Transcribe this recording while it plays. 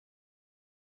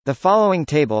The following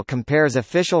table compares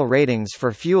official ratings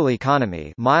for fuel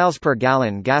economy miles per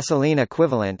gallon gasoline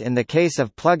equivalent in the case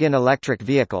of plug-in electric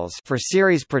vehicles for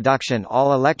series production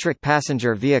all-electric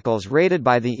passenger vehicles rated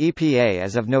by the EPA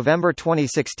as of November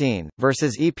 2016,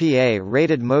 versus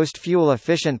EPA-rated most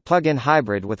fuel-efficient plug-in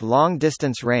hybrid with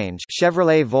long-distance range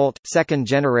Chevrolet Volt, 2nd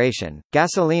generation,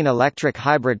 gasoline-electric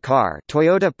hybrid car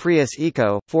Toyota Prius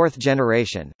Eco, 4th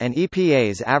generation, and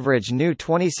EPA's average new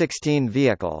 2016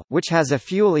 vehicle, which has a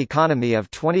fuel economy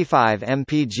of 25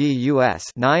 mpg US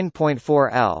 9.4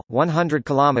 L 100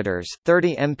 km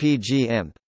 30 mpg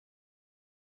imp.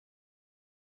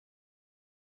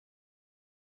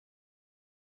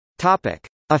 Topic: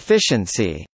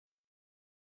 Efficiency.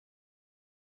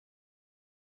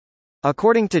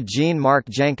 According to Jean-Marc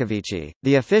Jancovici,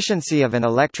 the efficiency of an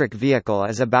electric vehicle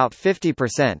is about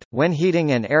 50%, when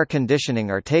heating and air conditioning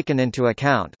are taken into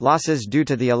account, losses due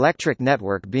to the electric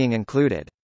network being included.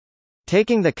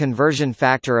 Taking the conversion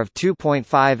factor of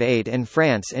 2.58 in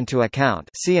France into account,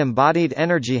 see embodied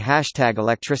energy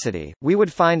 #electricity, we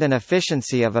would find an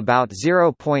efficiency of about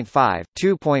 0.5,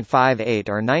 2.58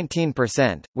 or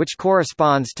 19%, which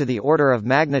corresponds to the order of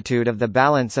magnitude of the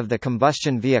balance of the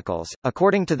combustion vehicles,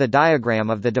 according to the diagram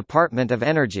of the Department of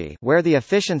Energy, where the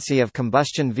efficiency of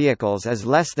combustion vehicles is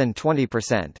less than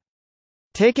 20%.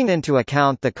 Taking into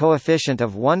account the coefficient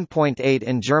of 1.8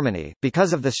 in Germany,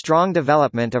 because of the strong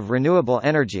development of renewable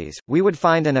energies, we would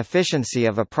find an efficiency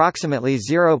of approximately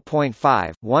 0.5,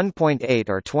 1.8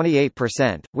 or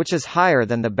 28%, which is higher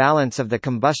than the balance of the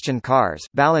combustion cars,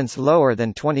 balance lower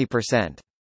than 20%.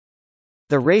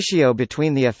 The ratio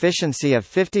between the efficiency of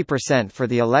 50% for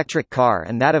the electric car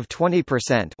and that of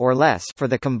 20% or less for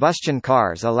the combustion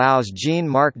cars allows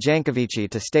Jean-Marc Jancovici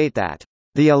to state that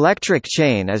the electric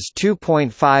chain is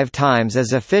 2.5 times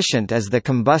as efficient as the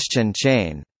combustion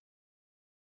chain.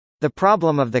 The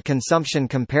problem of the consumption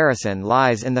comparison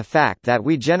lies in the fact that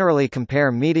we generally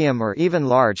compare medium or even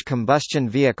large combustion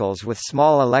vehicles with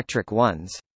small electric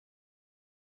ones.